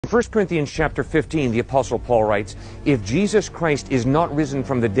In 1 Corinthians chapter 15, the Apostle Paul writes, "If Jesus Christ is not risen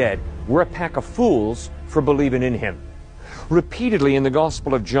from the dead, we're a pack of fools for believing in him." Repeatedly in the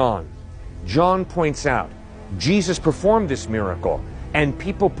Gospel of John, John points out Jesus performed this miracle, and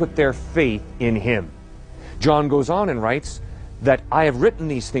people put their faith in him. John goes on and writes that I have written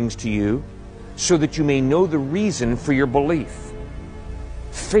these things to you so that you may know the reason for your belief.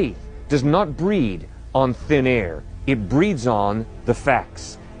 Faith does not breed on thin air. It breeds on the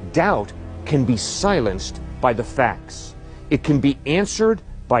facts. Doubt can be silenced by the facts. It can be answered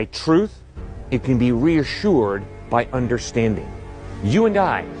by truth. It can be reassured by understanding. You and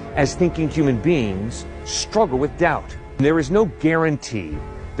I, as thinking human beings, struggle with doubt. There is no guarantee,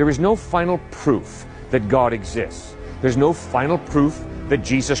 there is no final proof that God exists. There's no final proof that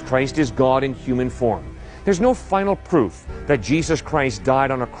Jesus Christ is God in human form. There's no final proof that Jesus Christ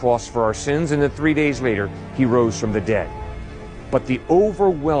died on a cross for our sins and that 3 days later he rose from the dead. But the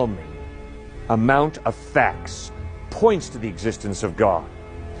overwhelming amount of facts points to the existence of God.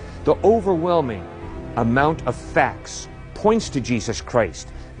 The overwhelming amount of facts points to Jesus Christ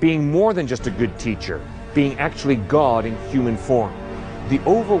being more than just a good teacher, being actually God in human form. The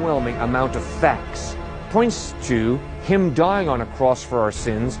overwhelming amount of facts points to him dying on a cross for our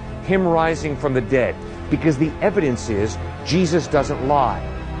sins, him rising from the dead, because the evidence is Jesus doesn't lie.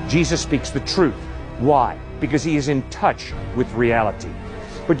 Jesus speaks the truth. Why? Because he is in touch with reality.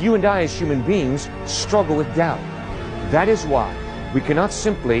 But you and I as human beings struggle with doubt. That is why we cannot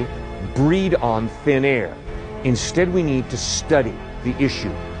simply breed on thin air. Instead, we need to study the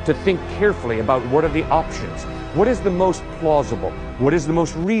issue, to think carefully about what are the options. What is the most plausible? What is the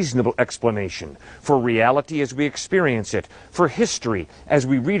most reasonable explanation for reality as we experience it, for history as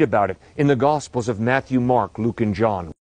we read about it in the Gospels of Matthew, Mark, Luke, and John?